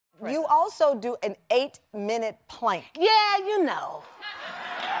You also do an 8-minute plank. Yeah, you know.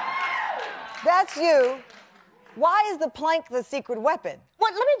 That's you. Why is the plank the secret weapon?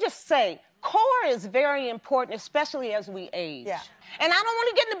 Well, let me just say, core is very important, especially as we age. Yeah. And I don't want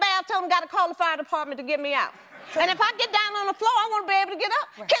to get in the bathtub and got to call the fire department to get me out. And if I get down on the floor, I want to be able to get up.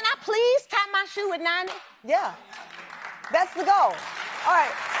 Right. Can I please tie my shoe at 90? Yeah. That's the goal. All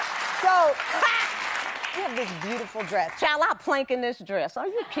right. So, you have this beautiful dress. Child, I'll plank in this dress. Are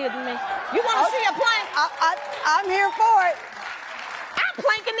you kidding me? You want to see a plank? I'm here for it. I'm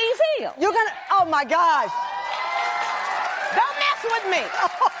planking these heels. You're gonna, oh my gosh. Don't mess with me.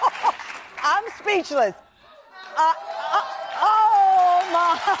 I'm speechless. Oh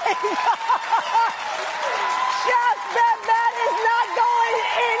my God. Chef that is not going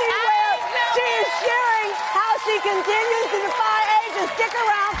anywhere. She is sharing how she continues to defy age, and stick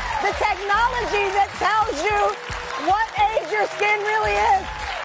around. The technology that tells you what age your skin really is.